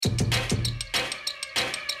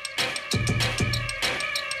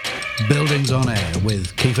Buildings on Air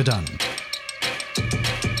with Kiefer Dunn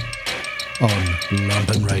on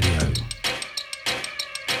Lumpen Radio.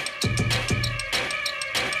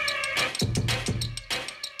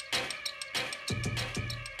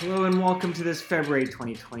 Hello and welcome to this February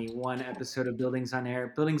 2021 episode of Buildings on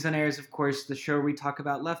Air. Buildings on Air is, of course, the show where we talk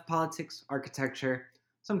about left politics, architecture,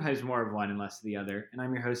 sometimes more of one and less of the other. And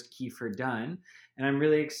I'm your host, Kiefer Dunn. And I'm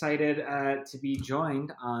really excited to be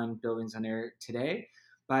joined on Buildings on Air today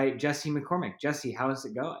by Jesse McCormick. Jesse, how is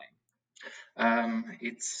it going?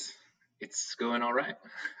 It's going all right.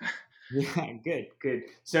 Yeah, good.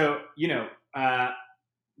 So,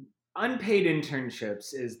 unpaid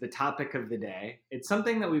internships is the topic of the day. It's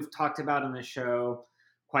something that we've talked about on the show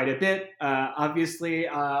quite a bit. Obviously,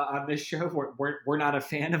 on this show, we're not a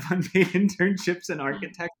fan of unpaid internships in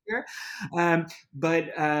architecture,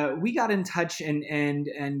 but we got in touch,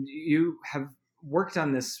 and you have worked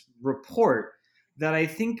on this report that I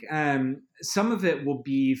think some of it will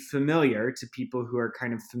be familiar to people who are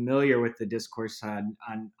kind of familiar with the discourse on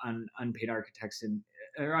unpaid architects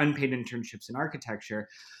or unpaid internships in architecture.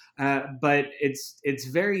 But it's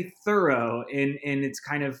very thorough in its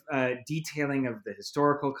kind of detailing of the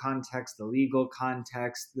historical context, the legal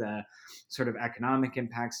context, the sort of economic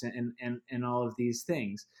impacts, and all of these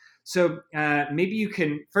things. So maybe you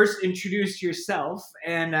can first introduce yourself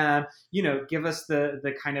and give us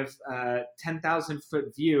the kind of 10,000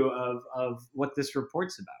 foot view of what this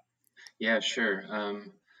report's about. Yeah, sure.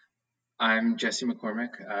 I'm Jesse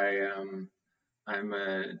McCormick. I'm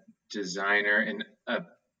a designer and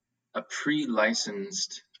a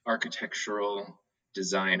pre-licensed architectural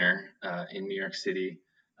designer in New York City.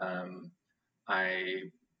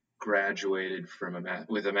 I graduated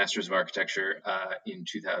with a Master's of Architecture in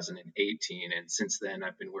 2018, and since then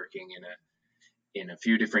I've been working in a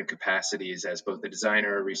few different capacities as both a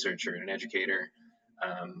designer, a researcher, and an educator.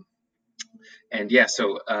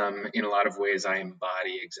 So in a lot of ways, I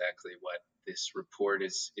embody exactly what this report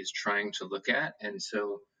is trying to look at. And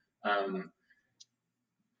so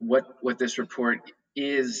what this report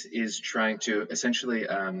is trying to essentially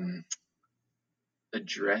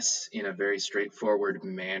address in a very straightforward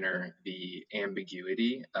manner the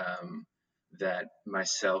ambiguity that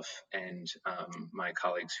myself and my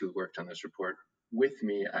colleagues who worked on this report with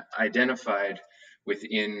me identified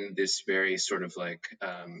within this very sort of like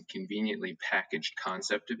conveniently packaged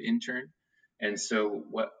concept of intern. And so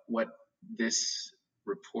what this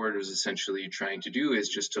report is essentially trying to do is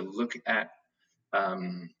just to look at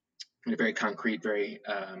in a very concrete, very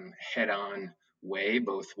head-on way,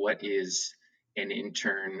 both what is an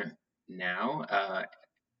intern now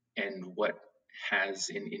and what has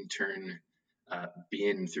an intern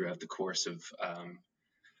been throughout the course of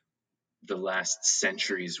the last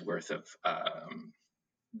century's worth of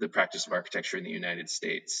the practice of architecture in the United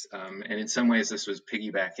States. And in some ways, this was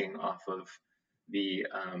piggybacking off of the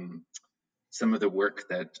some of the work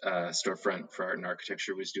that Storefront for Art and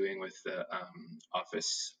Architecture was doing with the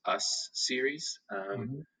Office Us series.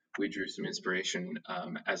 We drew some inspiration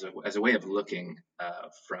as a way of looking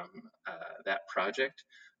from that project.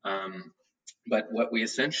 But what we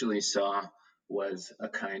essentially saw was a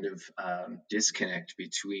kind of disconnect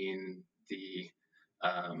between the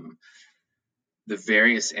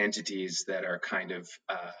various entities that are kind of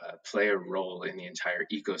play a role in the entire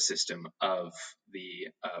ecosystem of the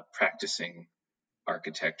practicing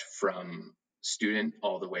architect, from student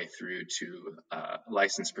all the way through to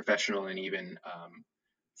licensed professional and even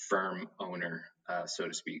firm owner, so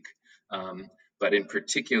to speak. But in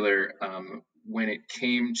particular, when it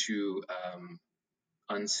came to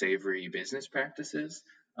unsavory business practices,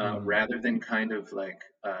 rather than kind of like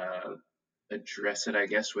address it, I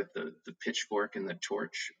guess, with the pitchfork and the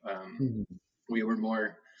torch, we were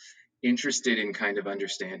more interested in kind of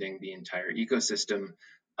understanding the entire ecosystem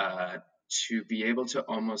to be able to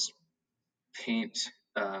almost paint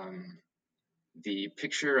the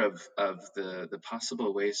picture of the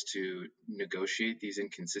possible ways to negotiate these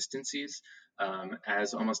inconsistencies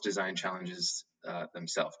as almost design challenges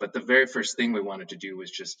themselves. But the very first thing we wanted to do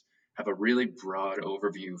was just have a really broad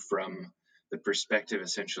overview from the perspective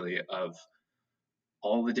essentially of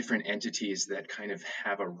all the different entities that kind of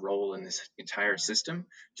have a role in this entire system,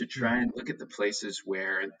 to try and look at the places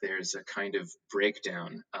where there's a kind of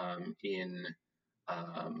breakdown in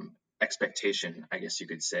expectation, I guess you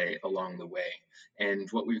could say, along the way. And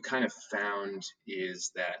what we've kind of found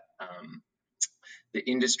is that the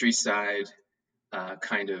industry side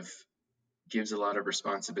kind of gives a lot of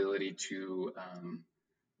responsibility to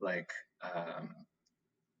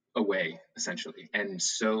away, essentially. And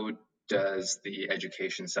so does the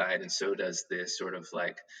education side, and so does this sort of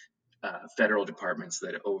like federal departments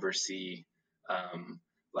that oversee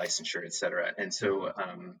licensure, et cetera. And so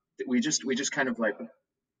we just kind of like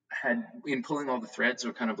had, in pulling all the threads,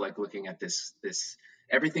 we're kind of like looking at this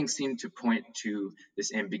everything seemed to point to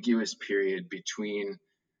this ambiguous period between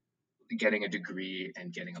getting a degree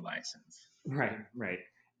and getting a license. Right.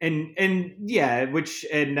 And yeah, which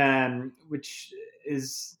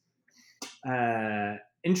is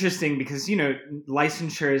interesting because, you know,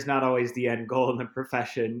 licensure is not always the end goal in the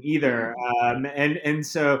profession either. And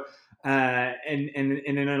so and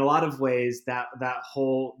in a lot of ways the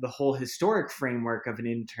whole historic framework of an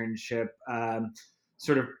internship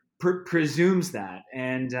sort of presumes that,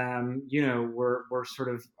 and you know, we're sort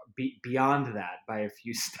of beyond that by a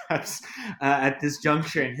few steps at this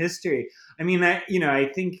juncture in history. I mean, I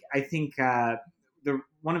think the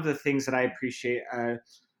one of the things that I appreciate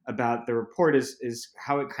about the report is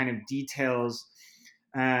how it kind of details,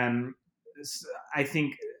 I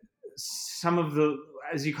think, some of the,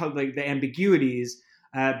 as you call it, like the ambiguities,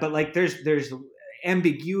 but like there's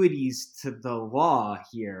ambiguities to the law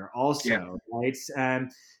here also, right?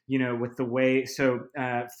 You know, with the way, so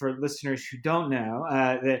for listeners who don't know,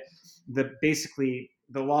 the basically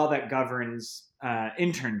the law that governs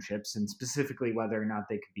internships, and specifically whether or not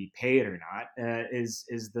they could be paid or not, is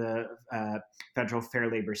the Federal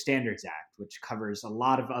Fair Labor Standards Act, which covers a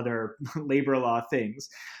lot of other labor law things,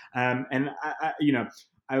 and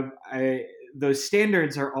those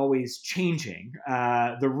standards are always changing.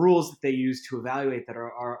 The rules that they use to evaluate that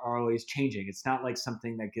are always changing. It's not like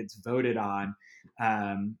something that gets voted on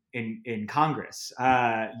in Congress.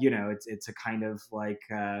 You know, it's a kind of like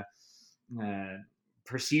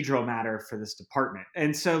procedural matter for this department,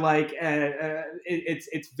 and so like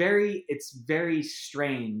it's very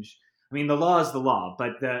strange. I mean, the law is the law,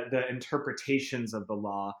 but the interpretations of the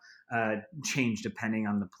law change depending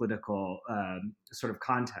on the political sort of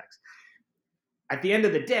context. At the end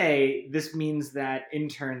of the day, this means that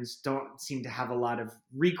interns don't seem to have a lot of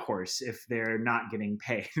recourse if they're not getting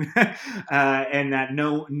paid, and that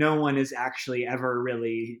no one is actually ever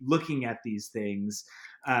really looking at these things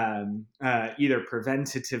either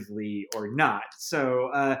preventatively or not.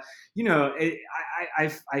 So, you know,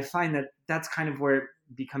 I find that that's kind of where it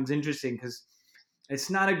becomes interesting, because it's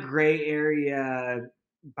not a gray area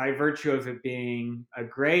by virtue of it being a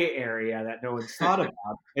gray area that no one's thought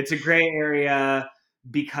about. It's a gray area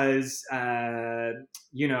because,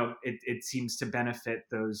 you know, it seems to benefit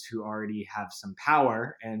those who already have some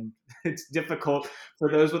power, and it's difficult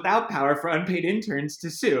for those without power, for unpaid interns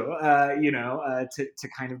to sue, you know, to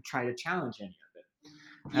kind of try to challenge any of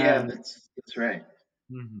it. Yeah, that's right.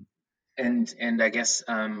 Mm-hmm. And I guess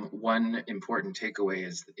one important takeaway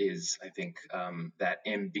is I think that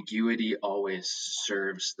ambiguity always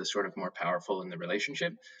serves the sort of more powerful in the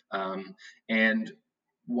relationship. And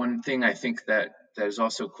one thing I think that is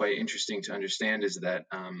also quite interesting to understand is that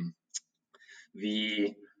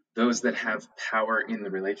those that have power in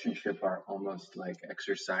the relationship are almost like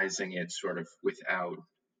exercising it sort of without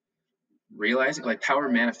realizing. Like, power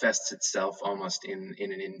manifests itself almost in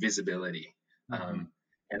an invisibility.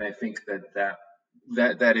 And I think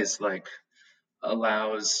that is like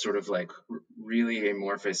allows sort of like really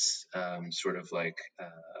amorphous sort of like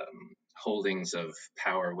holdings of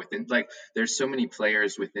power within. Like, there's so many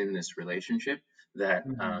players within this relationship that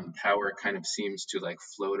power kind of seems to like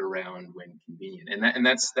float around when convenient. And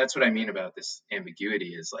that's what I mean about this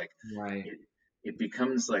ambiguity, is like it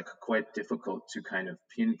becomes like quite difficult to kind of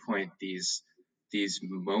pinpoint these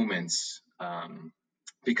moments,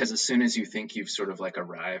 because as soon as you think you've sort of like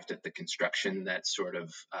arrived at the construction that sort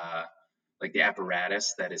of like the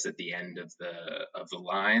apparatus that is at the end of the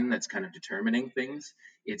line that's kind of determining things,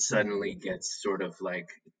 it suddenly gets sort of like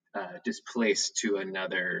displaced to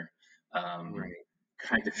another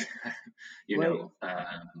kind of you know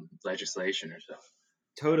legislation or so.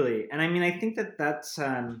 Totally. And I mean, I think that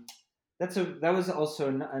was also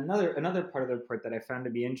another part of the report that I found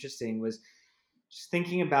to be interesting, was just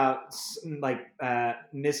thinking about like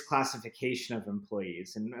misclassification of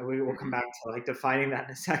employees, and we will come back to like defining that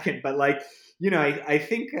in a second. But like, you know, I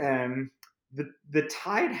think the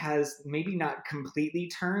tide has maybe not completely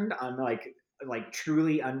turned on like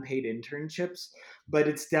truly unpaid internships, but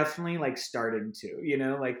it's definitely like starting to. You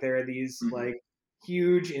know, like there are these like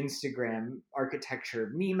huge Instagram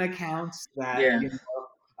architecture meme accounts that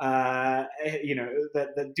you know,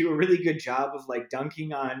 that do a really good job of like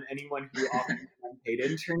dunking on anyone who offers an unpaid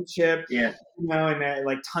internship. You know, and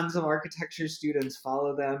like tons of architecture students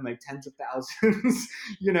follow them, like tens of thousands.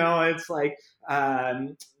 You know, it's like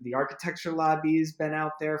the architecture lobby's been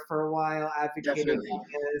out there for a while advocating on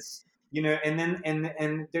this.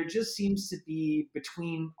 And there just seems to be,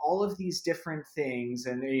 between all of these different things,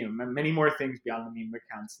 and many more things beyond the meme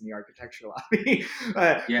accounts and the architecture lobby,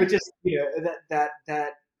 Yeah. but just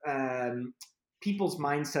that people's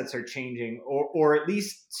mindsets are changing, or at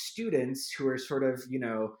least students who are sort of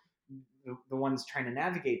the ones trying to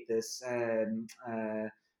navigate this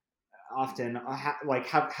often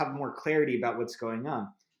have more clarity about what's going on.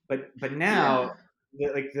 But now,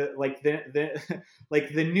 Yeah. the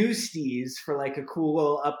new steez for like a cool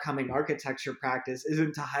little upcoming architecture practice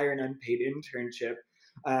isn't to hire an unpaid internship.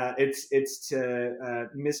 It's to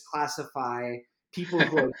misclassify people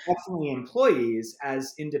who are definitely employees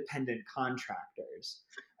as independent contractors.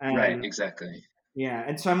 Right. And Exactly. yeah,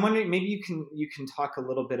 and so I'm wondering, maybe you can talk a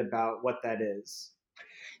little bit about what that is.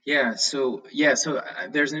 So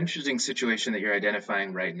there's an interesting situation that you're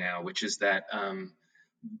identifying right now, which is that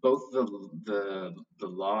both the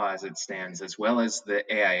law as it stands, as well as the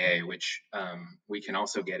AIA, which we can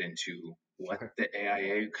also get into what Sure. the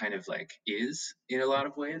AIA kind of like is in a lot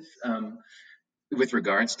of ways with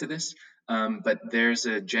regards to this. But there's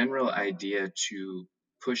a general idea to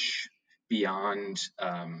push beyond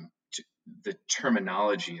the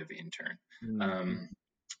terminology of intern. Mm-hmm. Um,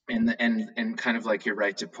 and kind of like you're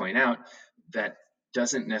right to point out that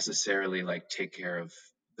doesn't necessarily like take care of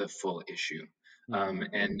the full issue.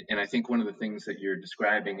 And I think one of the things that you're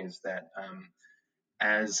describing is that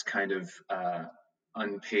as kind of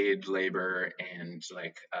unpaid labor and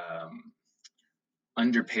like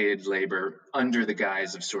underpaid labor under the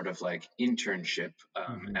guise of sort of like internship,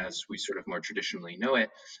 Mm-hmm. as we sort of more traditionally know it,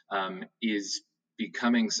 is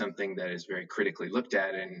becoming something that is very critically looked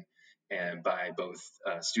at and by both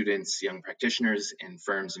students, young practitioners, and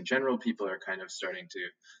firms in general. People are kind of starting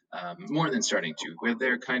to, more than starting to, where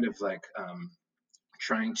they're kind of like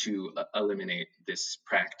trying to eliminate this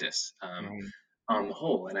practice Right. on the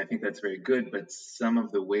whole. And I think that's very good. But some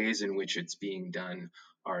of the ways in which it's being done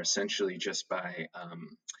are essentially just by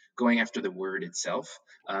going after the word itself.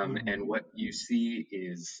 Mm-hmm. And what you see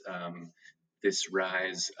is this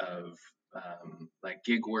rise of like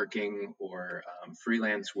gig working or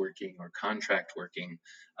freelance working or contract working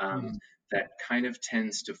Mm-hmm. that kind of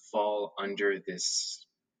tends to fall under this,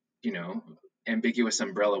 you know, ambiguous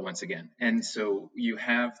umbrella once again. And so you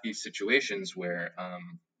have these situations where,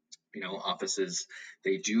 offices,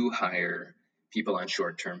 they do hire people on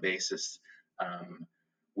short-term basis um,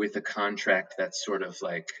 with a contract that's sort of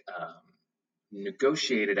like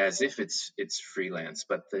negotiated as if it's freelance,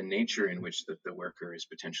 but the nature in which the worker is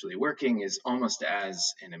potentially working is almost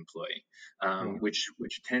as an employee, Right. which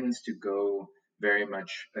tends to go very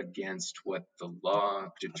much against what the law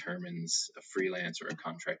determines a freelance or a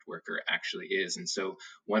contract worker actually is. And so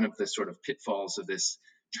one of the sort of pitfalls of this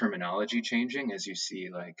terminology changing, as you see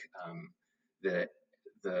like the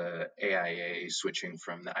the AIA switching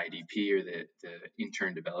from the IDP or the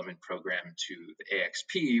intern development program to the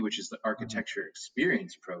AXP, which is the Mm-hmm. architecture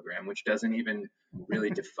experience program, which doesn't even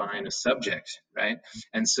really define a subject, right?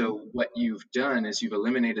 And so what you've done is you've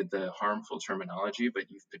eliminated the harmful terminology, but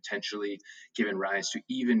you've potentially given rise to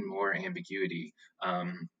even more ambiguity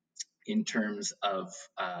in terms of,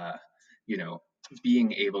 you know,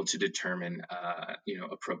 being able to determine,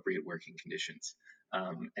 appropriate working conditions.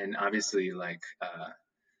 And obviously, like,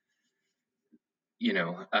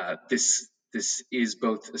 this is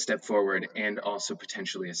both a step forward and also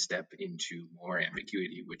potentially a step into more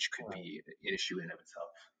ambiguity, which could Right. be an issue in of itself.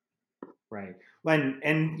 Right.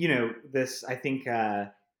 And this, I think,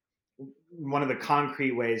 one of the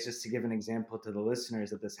concrete ways, just to give an example to the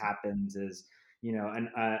listeners, that this happens is,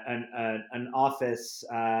 an office,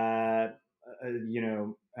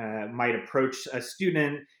 might approach a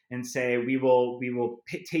student and say, we will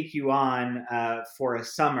take you on for a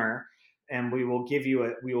summer, and we will pay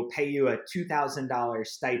you a $2,000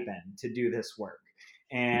 stipend to do this work.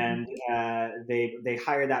 Mm-hmm. And they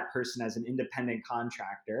hire that person as an independent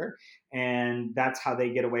contractor, and that's how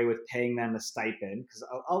they get away with paying them a stipend. Because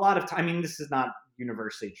a lot of time, I mean, this is not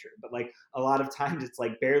universally true, but like a lot of times it's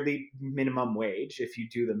like barely minimum wage if you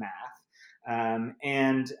do the math.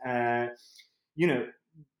 And you know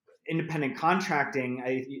Independent contracting,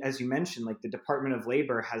 as you mentioned, like the Department of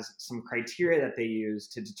Labor has some criteria that they use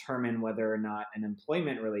to determine whether or not an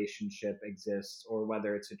employment relationship exists or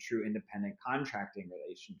whether it's a true independent contracting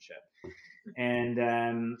relationship.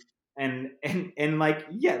 And like,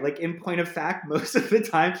 yeah, like, in point of fact, most of the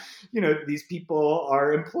time, these people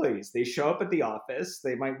are employees. They show up at the office,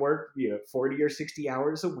 they might work 40 or 60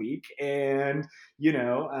 hours a week, and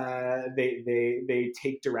they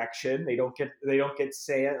take direction. They don't get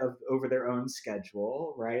say over their own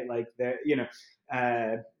schedule, right? Like, they're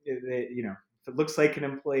uh, they, If it looks like an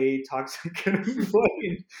employee, talks like an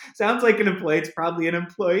employee, sounds like an employee, it's probably an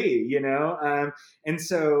employee, and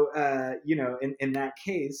so, in that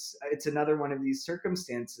case, it's another one of these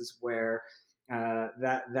circumstances where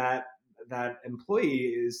that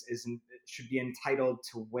employee should be entitled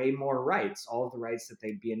to way more rights, all of the rights that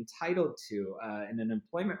they'd be entitled to in an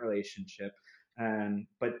employment relationship,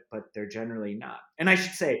 but they're generally not. And I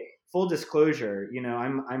should say, full disclosure,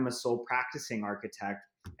 I'm a sole practicing architect,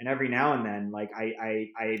 and every now and then, like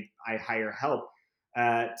I hire help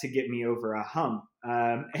to get me over a hump,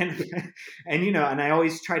 and and I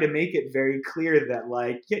always try to make it very clear that,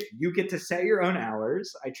 like, yeah, you get to set your own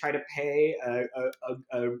hours. I try to pay a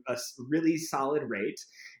really solid rate,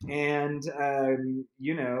 and and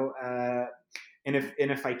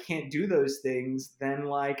if I can't do those things, then,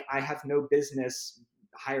 like, I have no business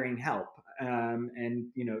hiring help, and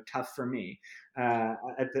tough for me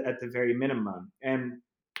at the very minimum. And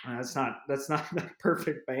that's not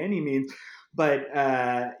perfect by any means, but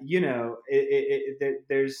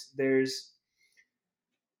there's this.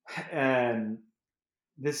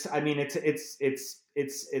 I mean,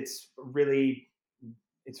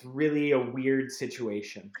 it's really a weird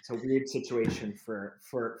situation. It's a weird situation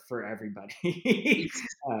for everybody.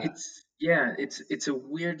 It's it's a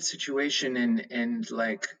weird situation, and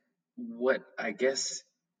like what I guess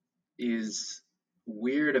is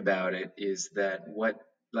weird about it is that what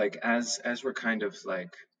like as we're kind of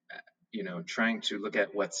like trying to look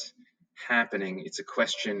at what's happening, it's a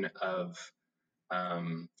question of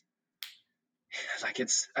um, like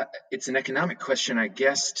it's an economic question, I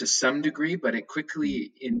guess, to some degree, but it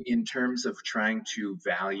quickly, in terms of trying to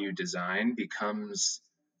value design, becomes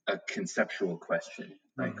a conceptual question.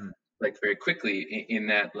 Mhm. Like very quickly, in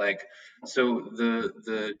that, like, so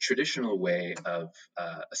the traditional way of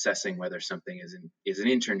assessing whether something is an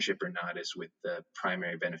internship or not is with the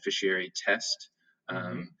primary beneficiary test, Mhm.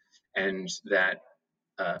 um, and that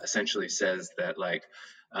essentially says that, like,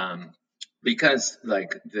 um, because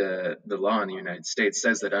like the law in the United States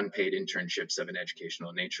says that unpaid internships of an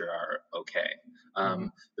educational nature are okay. Mhm.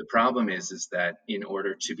 The problem is that in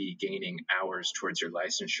order to be gaining hours towards your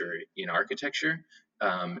licensure in architecture,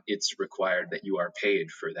 it's required that you are paid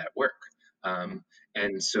for that work.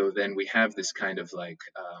 And so then we have this kind of like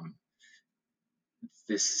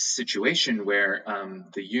this situation where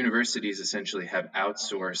the universities essentially have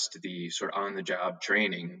outsourced the sort of on the job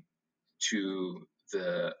training to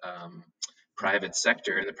the private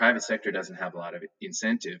sector, and the private sector doesn't have a lot of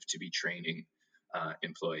incentive to be training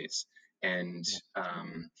employees. And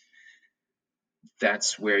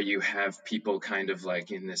that's where you have people kind of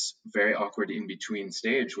like in this very awkward in between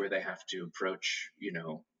stage where they have to approach,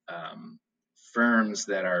 firms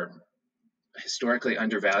that are historically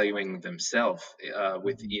undervaluing themselves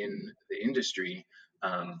within the industry,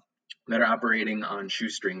 that are operating on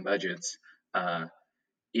shoestring budgets,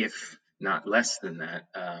 if not less than that,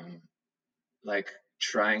 like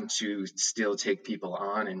trying to still take people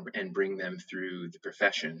on and bring them through the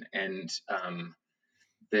profession. And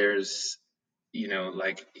there's,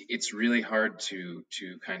 like it's really hard to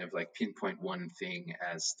kind of like pinpoint one thing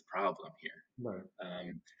as the problem here, Right.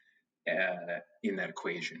 in that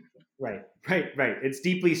equation. Right. It's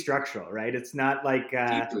deeply structural, right? It's not like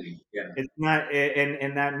Deeply, yeah. it's not,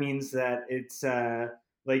 and that means that it's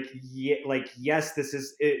yes, this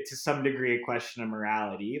is to some degree a question of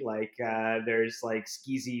morality. Like, there's like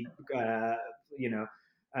skeezy, you know,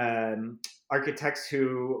 um, architects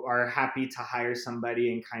who are happy to hire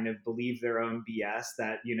somebody and kind of believe their own BS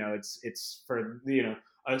that it's for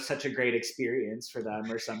such a great experience for them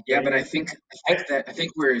or Yeah, but something. I And think I, I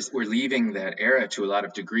think we're leaving that era to a lot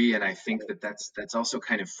of degree, and I think that that's also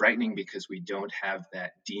kind of frightening because we don't have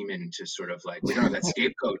that demon to sort of like we don't have that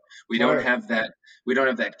scapegoat, sure. we don't have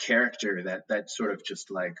that character, that sort of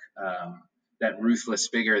just like that ruthless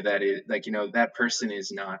figure that is like, that person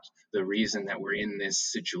is not the reason that we're in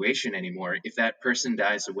this situation anymore. If that person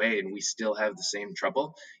dies away and we still have the same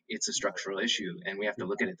trouble, it's a structural issue, and we have to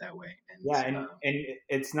look at it that way. And Yeah, and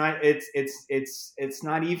it's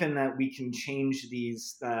not even that we can change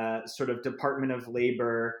these sort of Department of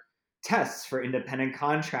Labor tests for independent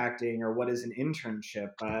contracting or what is an internship,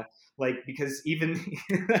 like, because even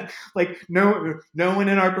like no one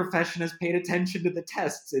in our profession has paid attention to the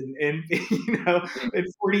tests in in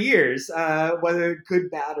 40 years, whether good,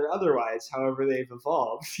 bad, or otherwise, however they've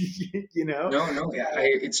evolved. you know No, no, yeah,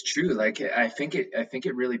 it's true. Like I think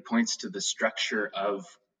it really points to the structure of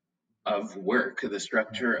work, the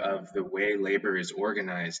structure of the way labor is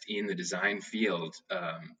organized in the design field.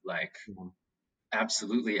 Like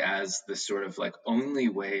absolutely as the sort of like only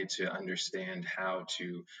way to understand how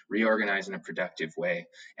to reorganize in a productive way,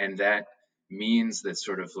 and that means that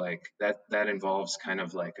sort of like that involves kind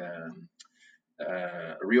of like a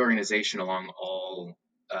reorganization along all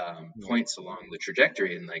points along the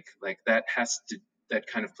trajectory, and like that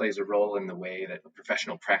kind of plays a role in the way that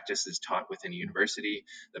professional practice is taught within a university,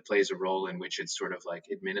 that plays a role in which it's sort of like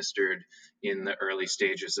administered in the early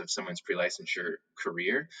stages of someone's pre-licensure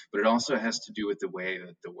career, but it also has to do with the way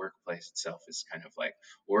that the workplace itself is kind of like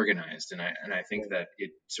organized. And I think that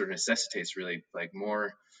it sort of necessitates really like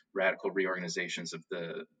more radical reorganizations of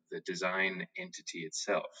the design entity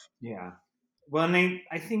itself. Yeah. Well, and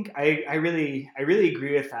I think I really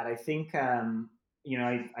agree with that. I think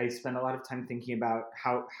I spend a lot of time thinking about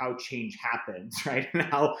how change happens, right, and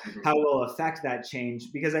how we'll affect that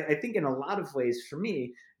change. Because I think in a lot of ways, for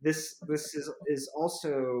me, this is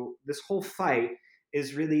also, this whole fight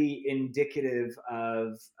is really indicative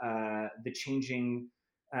of the changing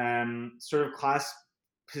sort of class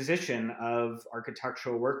position of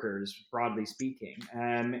architectural workers, broadly speaking,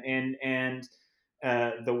 and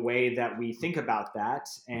the way that we think about that,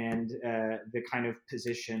 and the kind of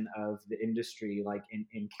position of the industry, like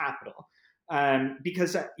in capital.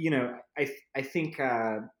 Because I think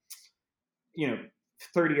 30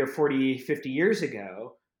 or 40, 50 years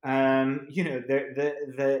ago, the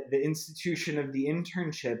institution of the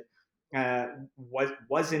internship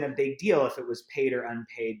wasn't a big deal if it was paid or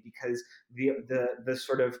unpaid, because the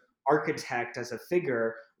sort of architect as a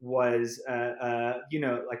figure was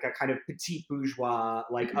like a kind of petite bourgeois,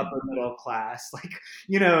 like upper middle class, like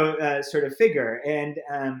sort of figure.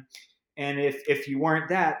 And if you weren't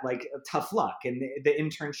that, like, tough luck. And the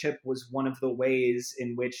internship was one of the ways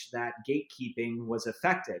in which that gatekeeping was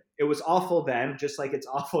affected. It was awful then, just like it's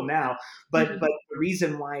awful now. But the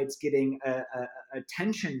reason why it's getting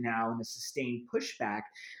attention now and a sustained pushback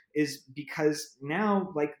is because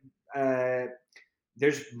now, like,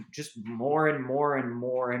 there's just more and more and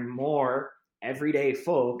more and more everyday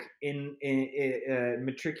folk in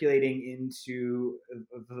matriculating into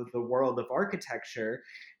the world of architecture,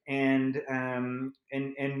 and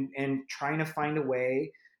trying to find a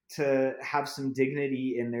way to have some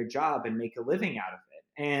dignity in their job and make a living out of it.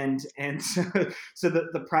 And so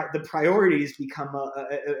the priorities become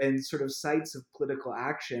and sort of sites of political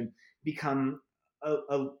action become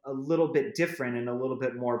a little bit different, and a little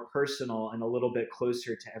bit more personal, and a little bit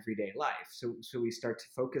closer to everyday life. So we start to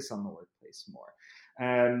focus on the workplace more.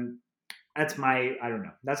 That's my, I don't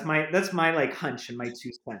know, that's my like hunch and my 2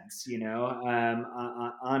 cents,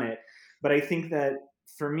 on it. But I think that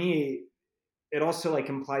for me, it also like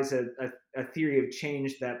implies a theory of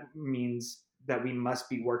change that means that we must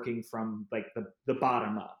be working from like the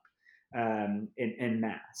bottom up, in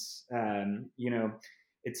mass.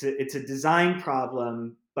 It's a design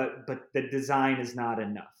problem, but the design is not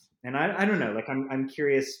enough. And I don't know, like, I'm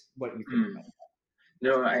curious what you think about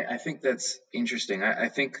No, I think that's interesting. I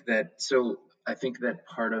think that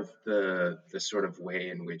part of the sort of way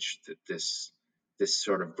in which this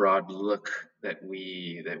sort of broad look that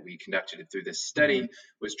we conducted through this study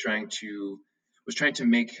was trying to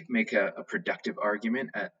make a productive argument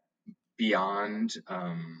beyond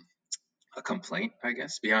a complaint, I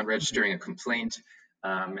guess, beyond registering a complaint,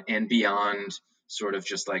 and beyond sort of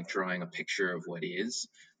just like drawing a picture of what is.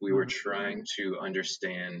 We were trying to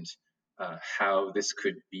understand how this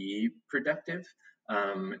could be productive,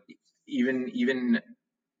 even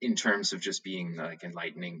in terms of just being like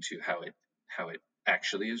enlightening to how it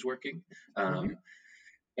actually is working.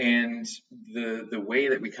 And the way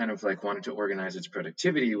that we kind of like wanted to organize its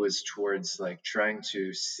productivity was towards like trying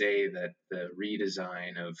to say that the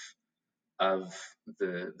redesign of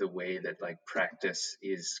the way that like practice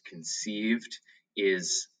is conceived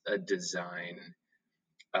is a design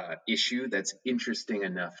issue that's interesting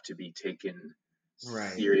enough to be taken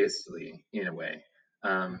seriously in a way.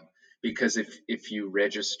 Because if you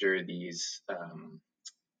register these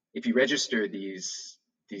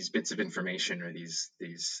bits of information, or these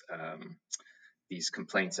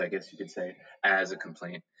complaints, I guess you could say, as a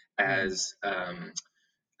complaint, as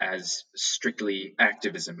strictly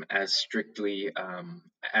activism, as strictly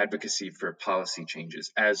advocacy for policy changes,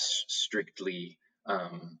 as strictly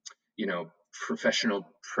professional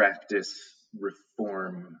practice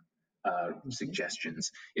reform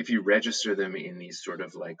suggestions. If you register them in these sort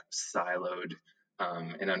of like siloed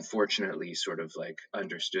and unfortunately sort of like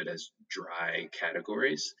understood as dry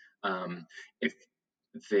categories, if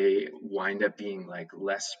they wind up being like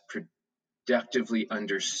less productively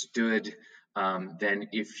understood than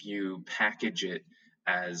if you package it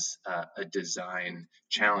as a design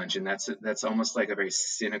challenge. And that's almost like a very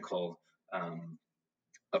cynical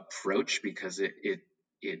approach, because it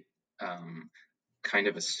kind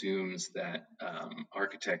of assumes that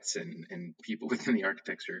architects and people within the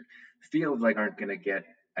architecture field like aren't going to get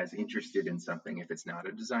as interested in something if it's not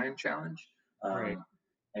a design challenge. Right.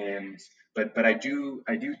 And but I do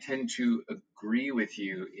tend to agree with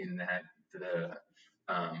you in that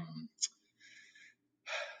um,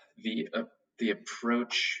 the the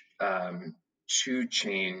approach to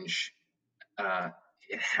change, uh,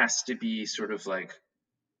 it has to be sort of like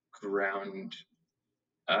ground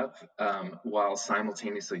up, while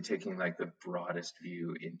simultaneously taking like the broadest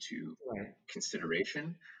view into Right.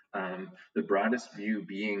 consideration. The broadest view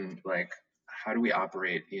being like, how do we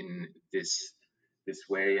operate in this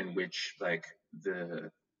way in which like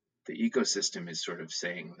the ecosystem is sort of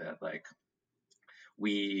saying that like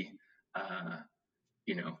we uh,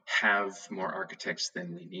 have more architects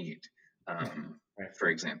than we need, Right. for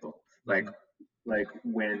example, like Mhm.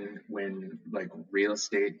 when like real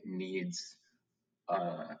estate needs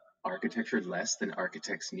uh, architecture less than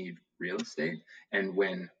architects need real estate, and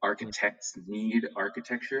when architects need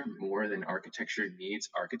architecture more than architecture needs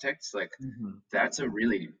architects, like Mhm. that's a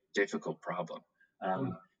really difficult problem,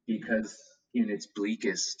 Mhm. because in its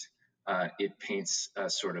bleakest, it paints a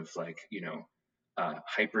sort of like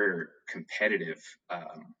hyper competitive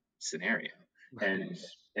scenario, and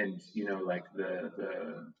like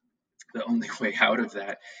the only way out of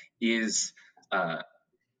that is uh,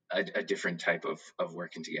 a different type of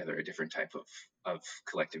working together, a different type of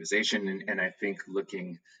collectivization. And I think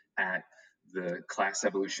looking at the class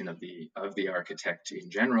evolution of the architect in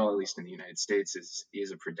general, at least in the United States,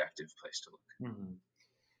 is a productive place to look. Mhm.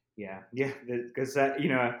 Yeah, yeah, because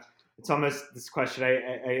it's almost this question.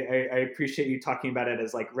 I appreciate you talking about it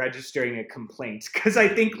as like registering a complaint, because I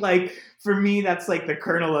think like for me that's like the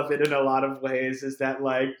kernel of it in a lot of ways, is that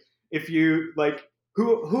like if you like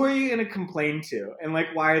who are you going to complain to, and like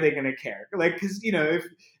why are they going to care? Like because if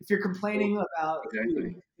you're Well, complaining about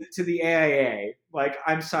exactly. to the AIA, like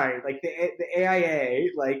I'm sorry, like the AIA,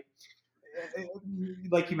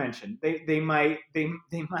 like you mentioned, they might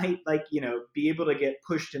like be able to get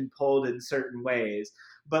pushed and pulled in certain ways,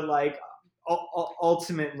 but like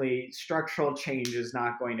ultimately structural change is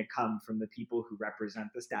not going to come from the people who represent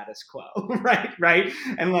the status quo. Right,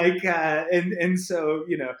 and like and so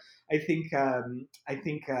I think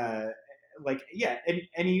like yeah,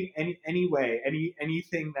 any way,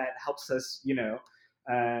 anything that helps us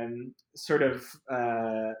sort of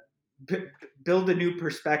b- build a new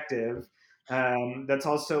perspective that's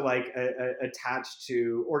also like attached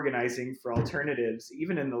to organizing for alternatives,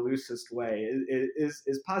 even in the loosest way,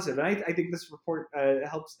 is positive. And I think this report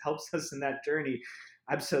helps us in that journey.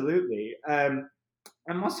 Absolutely.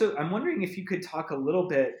 I'm wondering if you could talk a little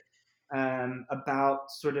bit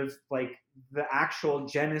about sort of like the actual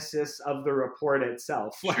genesis of the report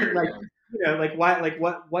itself, Sure. like Yeah. like why, like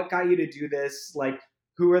what got you to do this, like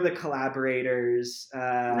who are the collaborators,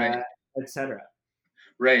 Right. etc.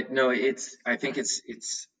 Right. No, I think it's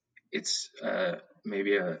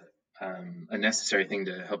maybe a necessary thing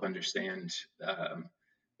to help understand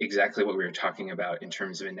exactly what we were talking about in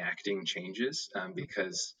terms of enacting changes,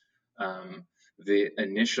 because um, the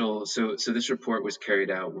initial so this report was carried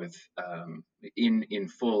out with in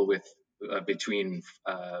full with between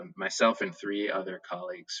myself and three other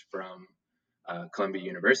colleagues from Columbia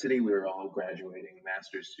University. We were all graduating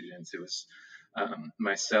master's students. It was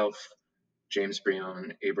myself, James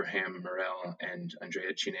Brion, Abraham Morel, and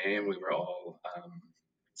Andrea Chine, and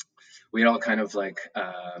we had all kind of like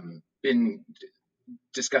been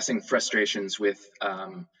discussing frustrations with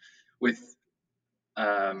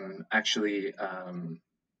actually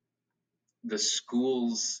the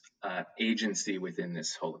school's agency within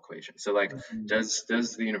this whole equation. So like, Mhm.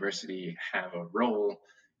 does the university have a role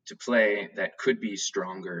to play that could be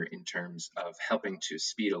stronger in terms of helping to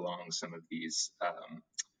speed along some of these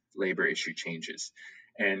labor issue changes?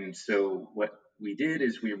 And so what we did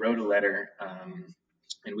is we wrote a letter,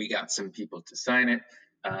 and we got some people to sign it,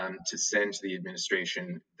 to send to the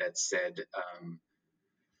administration that said,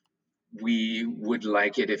 we would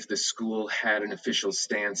like it if the school had an official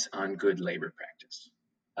stance on good labor practice,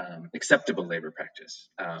 acceptable labor practice.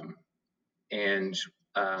 And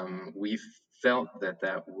we felt that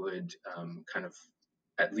that would kind of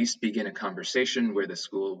at least begin a conversation where the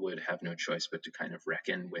school would have no choice but to kind of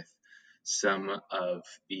reckon with some of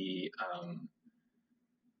the,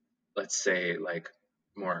 let's say, like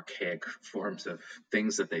more archaic forms of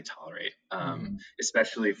things that they tolerate, Mhm.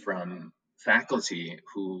 especially from faculty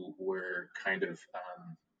who were kind of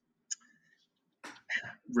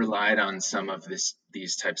relied on some of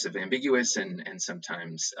these types of ambiguous and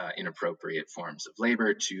sometimes inappropriate forms of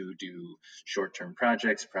labor to do short-term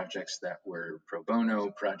projects that were pro bono,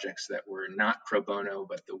 projects that were not pro bono,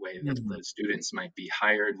 but the way that Mhm. the students might be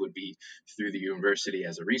hired would be through the university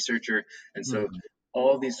as a researcher. And so Mhm.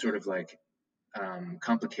 all these sort of like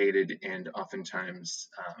complicated and oftentimes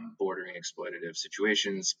bordering exploitative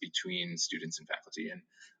situations between students and faculty.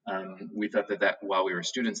 And we thought that while we were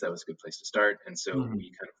students, that was a good place to start. And so Mhm.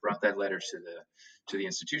 we kind of brought that letter to the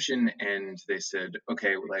institution, and they said,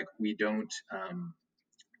 okay, like we don't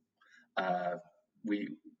uh, we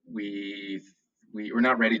we we're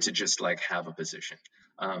not ready to just like have a position.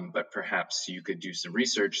 But perhaps you could do some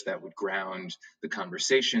research that would ground the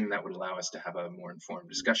conversation, that would allow us to have a more informed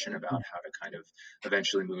discussion about how to kind of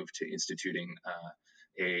eventually move to instituting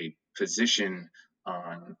a position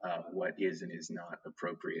on what is and is not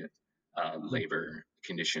appropriate labor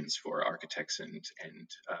conditions for architects and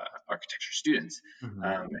architecture students.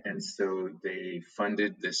 Mhm. And so they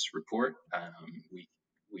funded this report.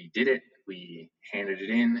 We did it. We handed it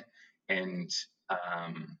in, and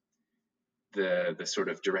um, the sort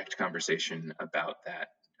of direct conversation about that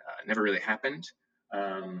never really happened.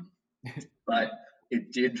 Um, but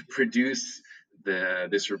it did produce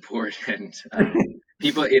this report, and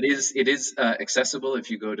people, it is accessible. If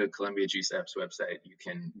you go to Columbia GSAP's website, you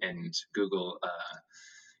can and Google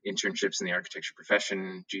internships in the architecture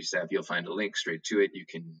profession GSAP, you'll find a link straight to it. You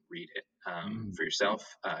can read it Mhm. for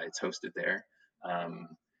yourself. It's hosted there.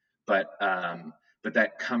 Um, but but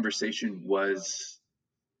that conversation was,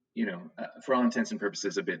 for all intents and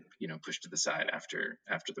purposes, a bit, pushed to the side after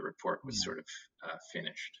the report was Yeah. sort of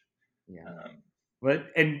finished. Yeah. Um,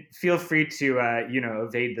 But and feel free to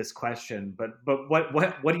evade this question. But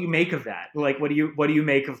what do you make of that? Like, what do you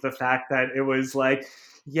make of the fact that it was like,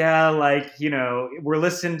 yeah, like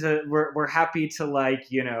we're happy to like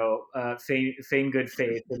feign good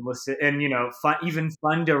faith and listen and even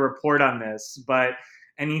fund a report on this, but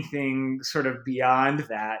anything sort of beyond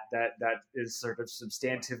that is sort of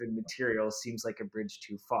substantive and material seems like a bridge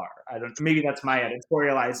too far. I don't. Maybe that's my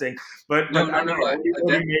editorializing, but no, I no, don't no. know. What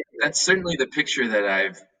do you make That's certainly the picture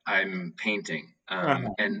that I'm painting, of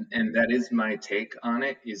it? and that is my take on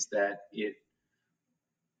it. Is that it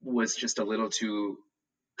was just a little too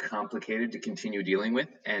complicated to continue dealing with,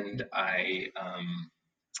 and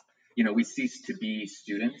we ceased to be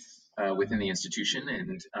students within the institution,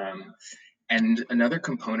 and another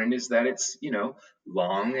component is that it's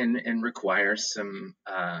long and requires some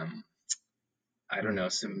I don't Mhm. know,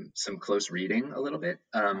 some close reading a little bit.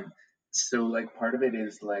 So like part of it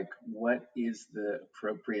is like, what is the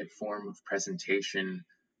appropriate form of presentation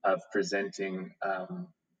of presenting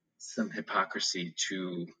some hypocrisy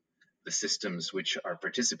to the systems which are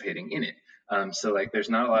participating in it? So like, there's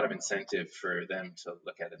not a lot of incentive for them to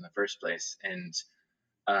look at it in the first place, and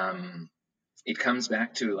um, it comes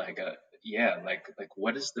back to like like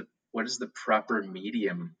what is the proper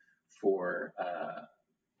medium for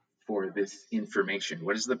this information?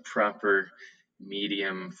 What is the proper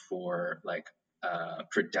medium for like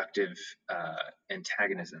productive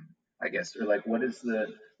antagonism, I guess, or like what is the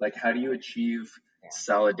like how do you achieve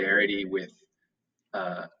solidarity with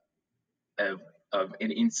uh, a,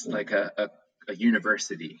 like a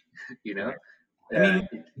university, you know? Right. I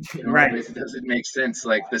mean, In a lot of right. ways, it doesn't make sense.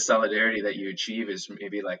 Like the solidarity that you achieve is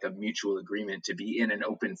maybe like a mutual agreement to be in an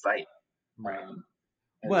open fight. Right. Um,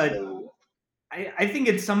 and Well, so, I think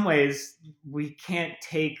in some ways we can't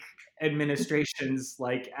take administrations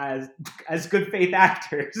like as good faith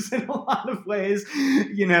actors in a lot of ways,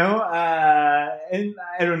 and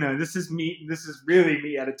I don't know, this is really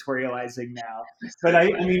me editorializing now, it's but so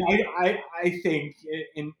I funny. mean I think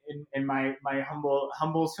in my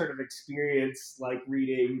humble sort of experience, like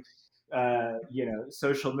reading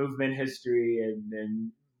social movement history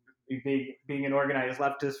and being an organized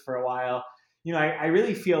leftist for a while, I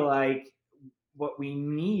really feel like what we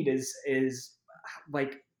need is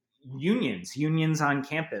like unions on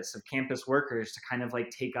campus of campus workers to kind of like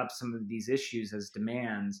take up some of these issues as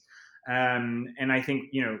demands. And I think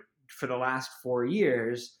for the last 4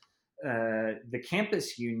 years, the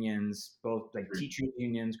campus unions, both like teacher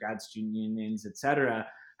unions, grad student unions, etc.,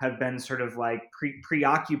 have been sort of like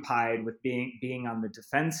preoccupied with being on the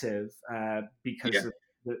defensive because Yeah. of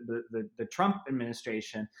the Trump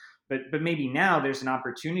administration. But maybe now there's an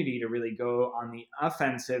opportunity to really go on the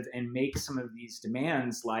offensive and make some of these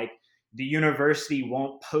demands like the university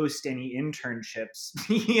won't post any internships,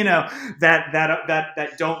 you know, that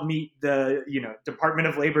don't meet the, you know, Department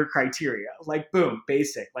of Labor criteria. Like, boom,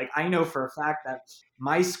 basic. Like, I know for a fact that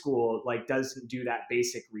my school like doesn't do that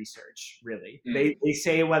basic research really. They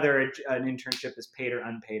say whether an internship is paid or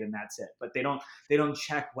unpaid, and that's it. But they don't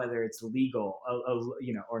check whether it's legal,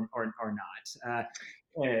 you know, or not.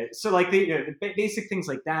 So like the basic things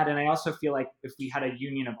like that. And I also feel like if we had a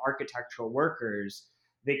union of architectural workers,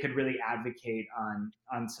 they could really advocate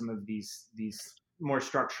on some of these more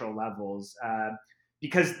structural levels,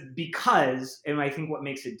 because and I think what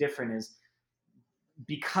makes it different is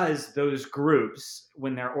because those groups,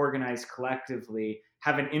 when they're organized collectively,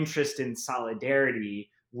 have an interest in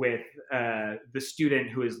solidarity with the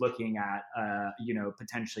student who is looking at, you know,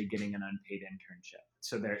 potentially getting an unpaid internship.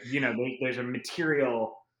 So there, you know, there's a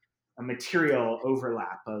material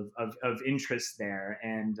overlap of interest there,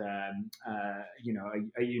 and you know,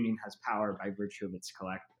 a union has power by virtue of its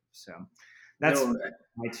collective. So that's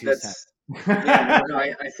my two cents. Yeah, no,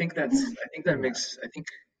 I think that makes,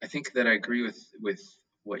 I think that I agree with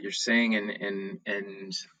what you're saying,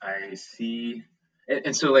 and I see,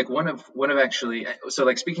 and so like one of actually, so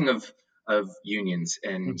like speaking of unions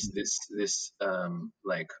and this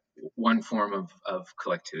like one form of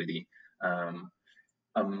collectivity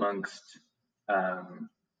amongst um,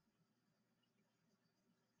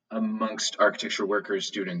 amongst architecture workers,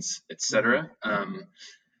 students, etc.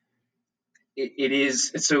 It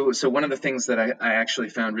is so one of the things that I actually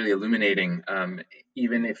found really illuminating,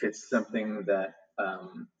 even if it's something that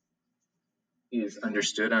is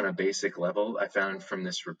understood on a basic level, I found from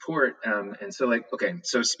this report. And so like, okay,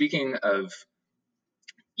 so speaking of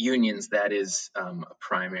unions, that is a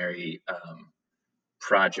primary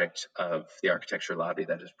project of the architecture lobby.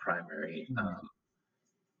 That is primary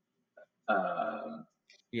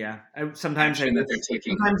yeah, sometimes I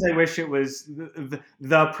wish it was the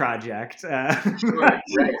project. Sure, right.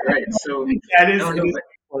 So that is an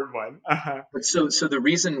important one. But so the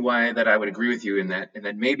reason why that I would agree with you in that, and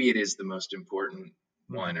that maybe it is the most important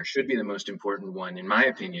one, or should be the most important one, in my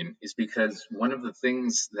opinion, is because one of the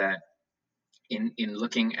things that in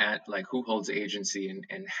looking at like who holds agency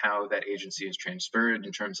and how that agency is transferred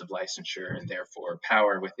in terms of licensure and therefore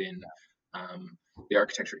power within the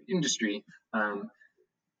architecture industry,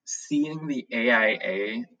 seeing the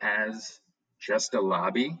AIA as just a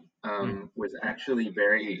lobby was actually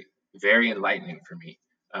very, very enlightening for me.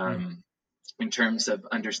 In terms of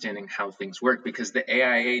understanding how things work, because the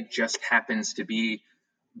AIA just happens to be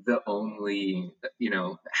the only, you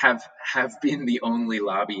know, have been the only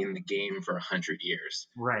lobby in the game for 100 years.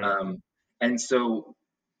 Right. And so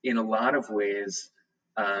in a lot of ways,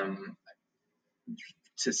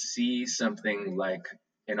 to see something like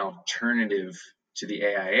an alternative to the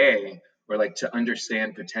AIA, or like to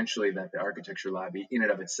understand potentially that the architecture lobby in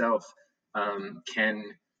and of itself can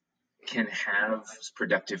have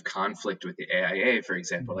productive conflict with the AIA, for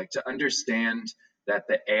example, like to understand that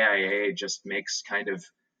the AIA just makes kind of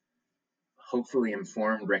hopefully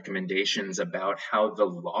informed recommendations about how the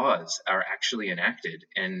laws are actually enacted.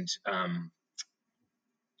 And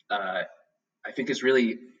I think it's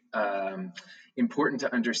really important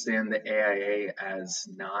to understand the AIA as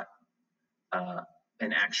not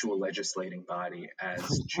an actual legislating body,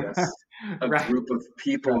 as just a group of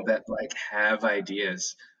people that like have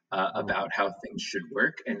ideas about how things should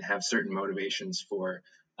work and have certain motivations for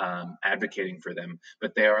advocating for them.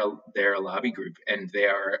 But they're a lobby group, and they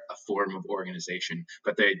are a form of organization,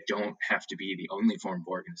 but they don't have to be the only form of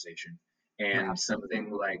organization. And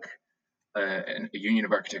something like a union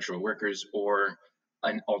of architectural workers or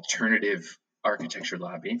an alternative architecture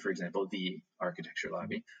lobby, for example, the architecture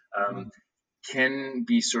lobby, can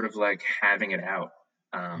be sort of like having it out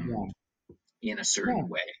in a certain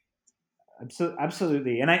way.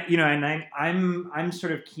 Absolutely. And I'm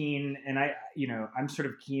sort of keen, and I'm sort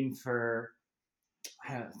of keen for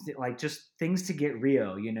like just things to get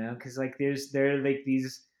real, you know, because like there are like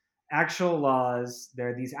these actual laws, there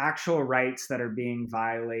are these actual rights that are being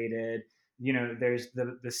violated. You know, there's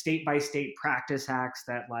the state by state practice acts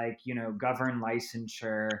that like, you know, govern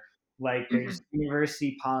licensure. Like there's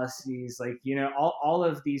university policies, like, you know, all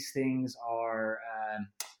of these things are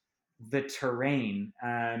the terrain.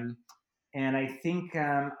 And I think,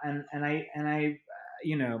 and I,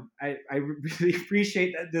 you know, I really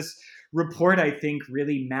appreciate that this report, I think,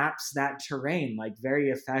 really maps that terrain like very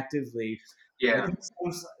effectively. Yeah. I think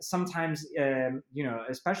sometimes, you know,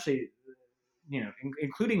 especially, you know,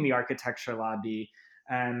 including the architecture lobby,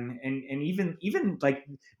 and even like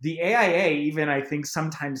the AIA, even I think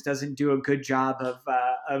sometimes doesn't do a good job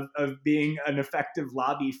of being an effective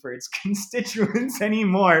lobby for its constituents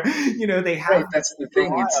anymore. They have Right, that's the for a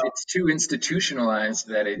thing. while. It's too institutionalized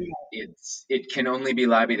that it can only be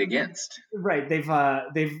lobbied against. Right.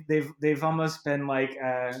 They've almost been like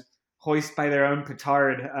hoist by their own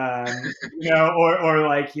petard, or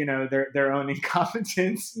like their own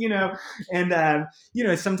incompetence,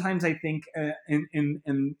 and sometimes I think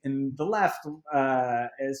in the left,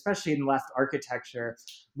 especially in left architecture,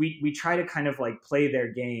 we try to kind of like play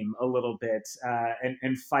their game a little bit,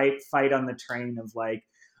 and fight on the train of like.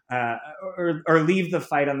 Or leave the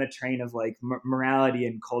fight on the train of like morality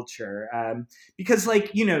and culture, because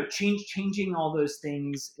like changing all those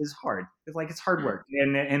things is hard. It's hard work,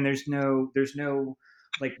 and there's no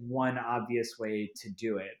like one obvious way to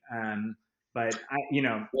do it. But I,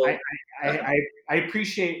 Well, I I I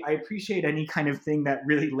appreciate any kind of thing that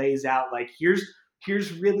really lays out like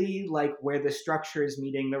here's really like where the structure is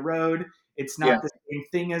meeting the road. It's yeah, not the same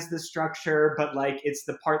thing as the structure, but like it's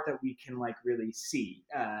the part that we can like really see,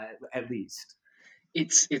 at least.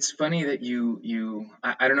 it's funny that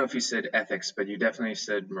I don't know if you said ethics, but you definitely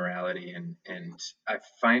said morality, and I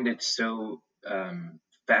find it so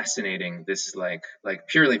fascinating. This like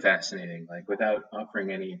purely fascinating, like without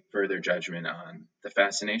offering any further judgment on the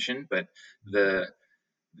fascination, but the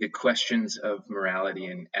the questions of morality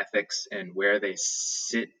and ethics and where they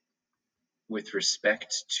sit with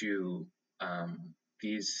respect to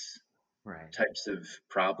these Right. types of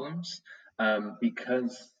problems,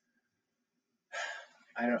 because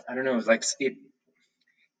I don't know, like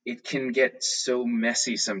it can get so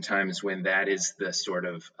messy sometimes when that is the sort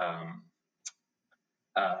of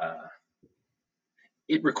uh,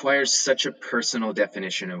 it requires such a personal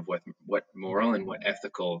definition of what moral and what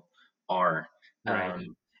ethical are. Right.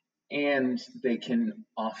 Um, and they can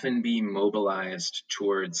often be mobilized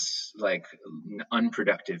towards like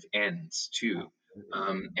unproductive ends too,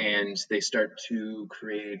 and they start to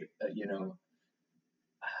create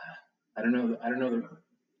I don't know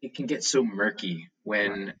it can get so murky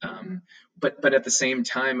Right. when but at the same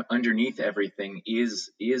time underneath everything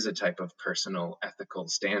is a type of personal ethical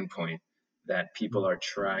standpoint that people are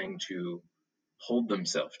trying to hold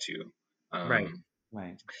themselves to. Right. um,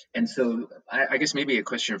 Right. and so I guess maybe a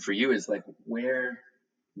question for you is like where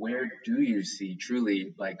do you see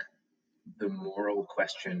truly like the moral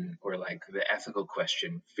question or like the ethical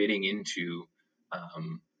question fitting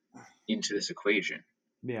um, into this equation?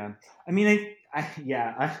 Yeah. I mean,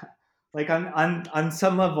 yeah, like on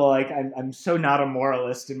some level, like I'm so not a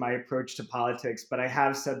moralist in my approach to politics, but I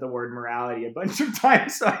have said the word morality a bunch of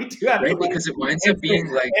times, so I do have to Right, like because it winds up answer, being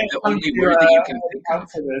like and the come only to word that you can think come of.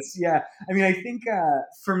 to this. Yeah. I mean, I think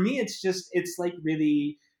for me, it's like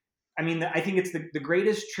really. I mean, I think it's the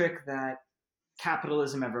greatest trick that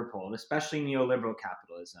capitalism ever pulled, especially neoliberal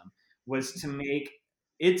capitalism, was to make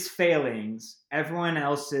its failings everyone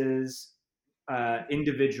else's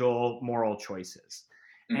individual moral choices.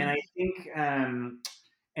 And Mm, I think,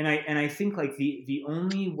 and I think like the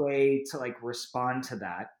only way to like respond to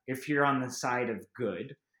that, if you're on the side of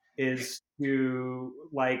good, is to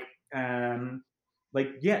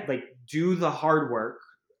yeah, like do the hard work.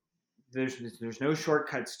 There's no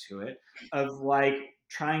shortcuts to it, of like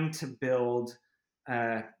trying to build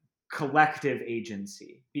uh, collective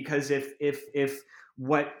agency, because if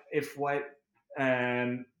what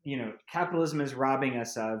capitalism is robbing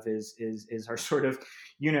us of is our sort of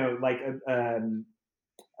like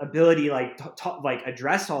ability like like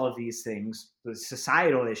address all of these things, the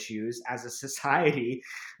societal issues as a society,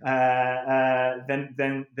 then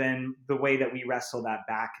the way that we wrestle that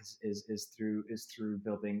back is through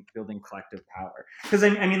building collective power. Because I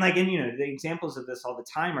mean, like, and the examples of this all the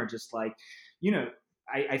time are just like, you know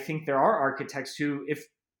I think there are architects who, if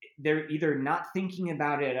they're either not thinking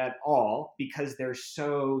about it at all because they're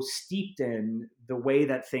so steeped in the way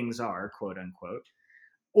that things are, quote unquote,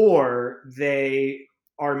 or they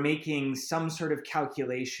are making some sort of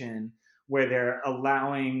calculation where they're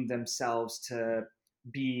allowing themselves to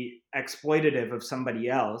be exploitative of somebody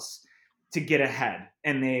else to get ahead,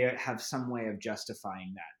 and they have some way of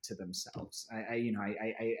justifying that to themselves.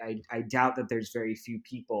 I doubt that there's very few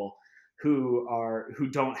people who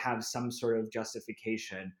don't have some sort of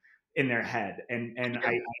justification in their head, and yeah.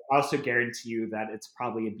 I also guarantee you that it's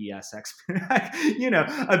probably a a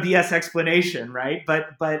BS explanation, right?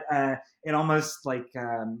 But it almost like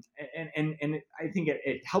and I think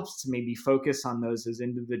it helps to maybe focus on those as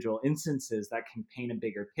individual instances that can paint a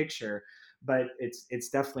bigger picture, but it's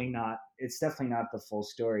definitely not the full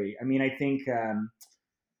story. I mean, I think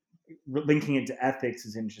linking it to ethics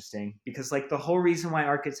is interesting, because like the whole reason why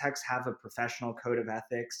architects have a professional code of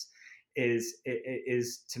ethics is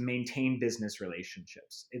to maintain business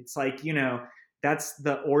relationships. It's like, that's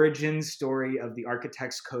the origin story of the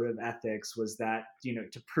architect's code of ethics, was that,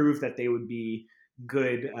 to prove that they would be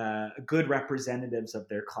good representatives of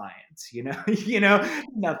their clients.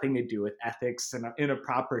 Nothing to do with ethics in a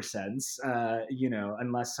proper sense,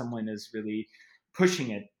 unless someone is really pushing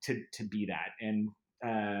it to be that. And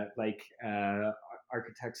like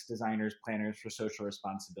architects, designers, planners for social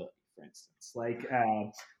responsibility, for instance.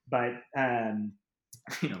 But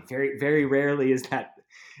very very rarely is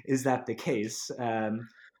that the case.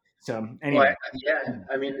 So Well, anyway.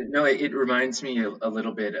 I mean, no, it reminds me a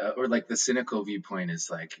little bit, or like the cynical viewpoint is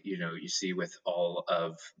like, you see with all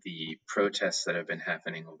of the protests that have been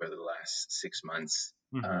happening over the last 6 months,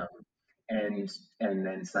 Mhm. um, and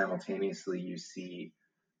then simultaneously you see,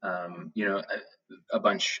 a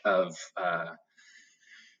bunch of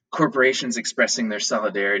corporations expressing their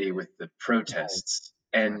solidarity with the Right, protests,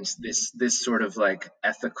 right. and this sort of like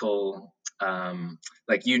ethical,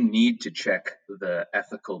 like you need to check the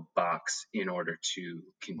ethical box in order to Right,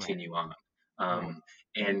 continue on. right.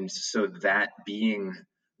 And so that being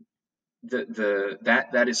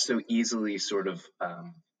that is so easily sort of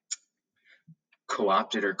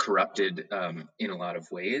co-opted or corrupted in a lot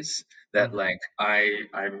of ways, that Mhm. like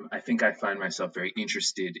I think I find myself very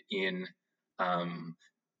interested in um,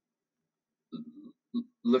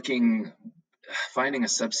 looking finding a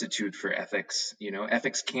substitute for ethics.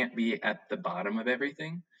 Ethics can't be at the bottom of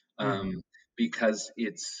everything, Mhm. because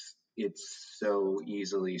it's so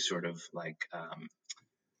easily sort of like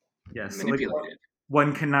Yes, like manipulated.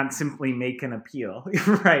 one cannot simply make an appeal,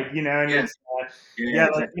 right? And Yeah, it's yeah, yeah,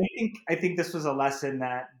 like exactly. I think this was a lesson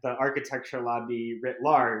that the architecture lobby writ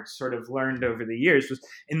large sort of learned over the years. Was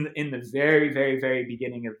in the very very very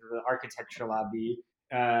beginning of the architecture lobby.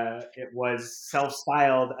 It was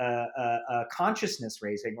self-styled a consciousness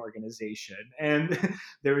raising organization, and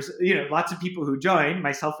there was lots of people who joined,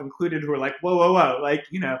 myself included, who were like, whoa whoa whoa, like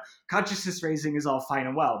consciousness raising is all fine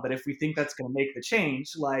and well, but if we think that's going to make the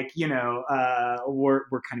change, like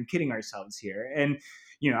we're kind of kidding ourselves here. And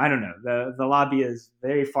I don't know, the lobby is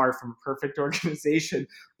very far from a perfect organization,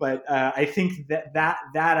 but I think that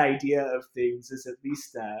idea of things is at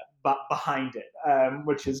least behind it,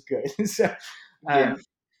 which is good. So Yeah, um,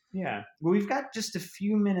 yeah, well, we've got just a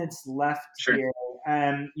few minutes left sure. here.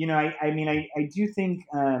 I mean, I do think,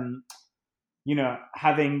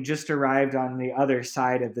 having just arrived on the other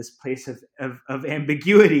side of this place of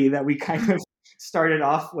ambiguity that we kind of started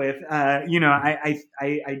off with, I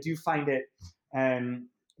do find it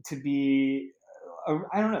to be,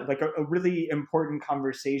 I don't know, like a really important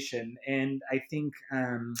conversation. And I think,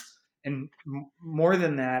 and more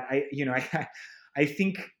than that, I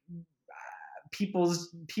think people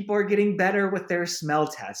are getting better with their smell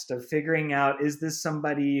test of figuring out, is this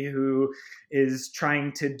somebody who is trying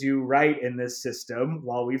to do right in this system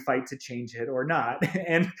while we fight to change it or not.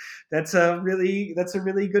 And that's a really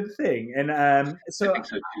good thing. And I so think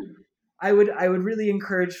so too. I would really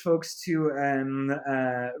encourage folks to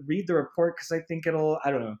read the report, because I think it'll,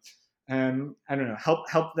 I don't know,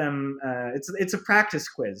 help them. It's a practice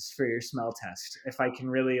quiz for your smell test, if I can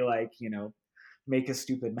really, like, make a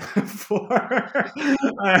stupid metaphor.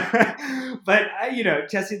 But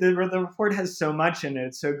Jesse, the report has so much in it.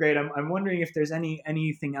 It's so great. I'm wondering if there's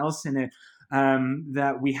anything else in it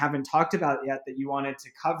that we haven't talked about yet that you wanted to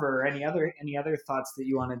cover, or any other thoughts that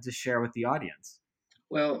you wanted to share with the audience.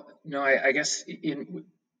 Well, no, I guess in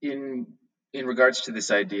in regards to this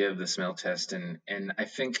idea of the smell test, and I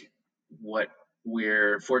think what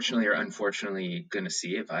we're fortunately or unfortunately going to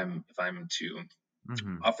see, if I'm to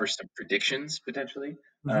Mm-hmm. offer some predictions potentially,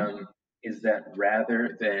 Mm-hmm. um, is that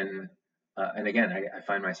rather than and again, I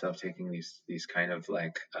find myself taking these kind of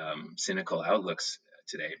like cynical outlooks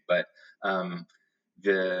today, but um,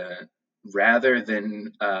 the rather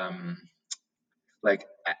than like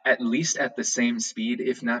at least at the same speed,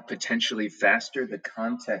 if not potentially faster, the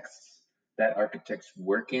contexts that architects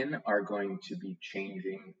work in are going to be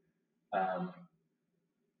changing. Um,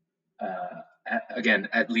 Again,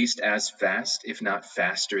 at least as fast, if not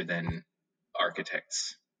faster than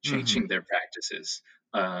architects Mm-hmm. changing their practices,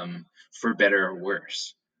 for better or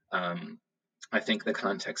worse. Um, I think the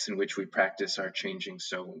contexts in which we practice are changing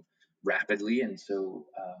so rapidly and so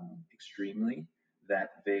extremely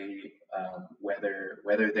that they,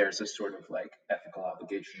 whether there's a sort of like ethical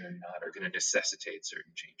obligation or not, are going to necessitate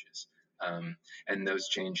certain changes, and those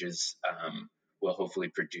changes will hopefully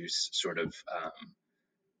produce sort of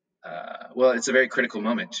well, it's a very critical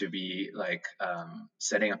moment to be like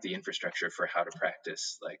setting up the infrastructure for how to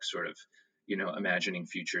practice, like sort of, imagining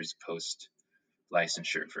futures post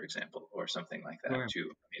licensure, for example, or something like that. Sure.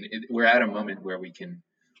 Too. I mean, we're at a moment where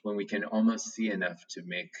when we can almost see enough to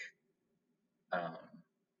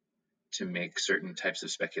make certain types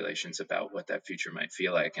of speculations about what that future might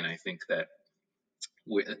feel like, and I think that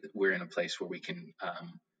we're in a place where we can,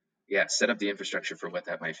 set up the infrastructure for what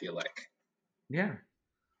that might feel like. Yeah.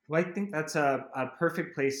 Well, I think that's a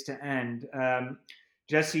perfect place to end.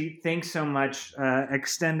 Jesse, thanks so much.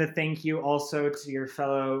 Extend a thank you also to your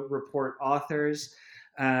fellow report authors.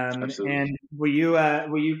 Absolutely. And will you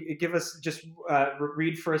give us just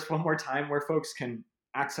read for us one more time where folks can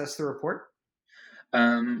access the report?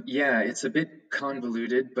 It's a bit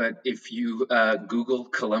convoluted, but if you Google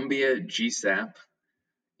Columbia GSAPP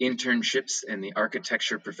internships in the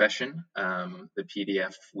architecture profession, the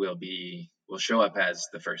PDF will show up as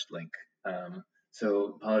the first link.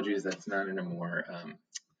 So apologies, that's not in a more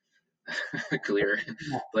clear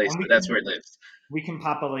place, but that's where it lives. We can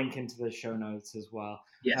pop a link into the show notes as well.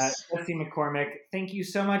 Yes. Jesse McCormick, thank you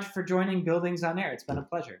so much for joining Buildings on Air. It's been a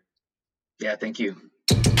pleasure. Yeah, thank you.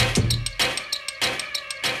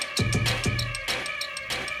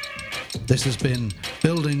 This has been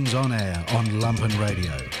Buildings on Air on Lumpen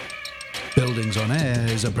Radio. Buildings on Air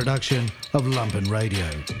is a production of Lumpen Radio.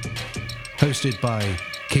 Hosted by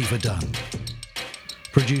Kiefer Dunn.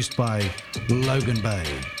 Produced by Logan Bay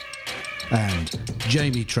and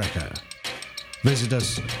Jamie Trecker. Visit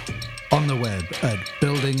us on the web at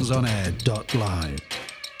buildingsonair.live.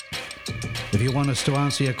 If you want us to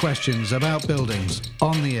answer your questions about buildings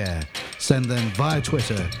on the air, send them via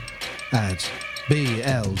Twitter at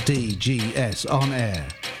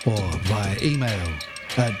BLDGSOnAir or via email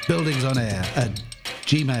at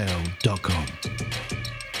buildingsonair@gmail.com.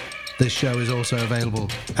 This show is also available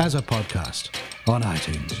as a podcast on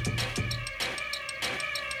iTunes.